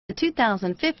The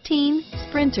 2015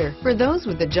 Sprinter. For those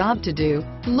with a job to do,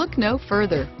 look no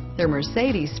further. The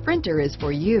Mercedes Sprinter is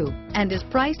for you and is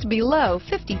priced below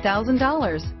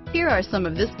 $50,000. Here are some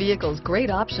of this vehicle's great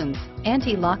options: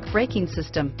 anti-lock braking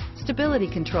system, stability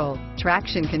control,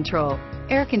 traction control,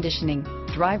 air conditioning,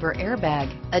 driver airbag,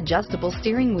 adjustable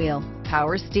steering wheel,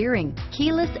 power steering,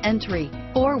 keyless entry,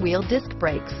 four-wheel disc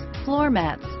brakes, floor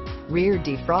mats, rear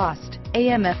defrost,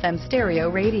 AM/FM stereo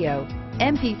radio,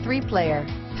 MP3 player,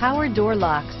 power door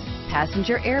locks,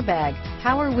 passenger airbag,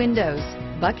 power windows,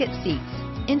 bucket seats,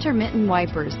 intermittent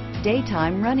wipers,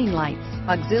 daytime running lights,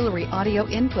 auxiliary audio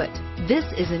input. This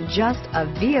isn't just a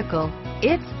vehicle,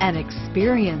 it's an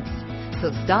experience.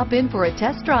 So stop in for a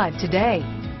test drive today.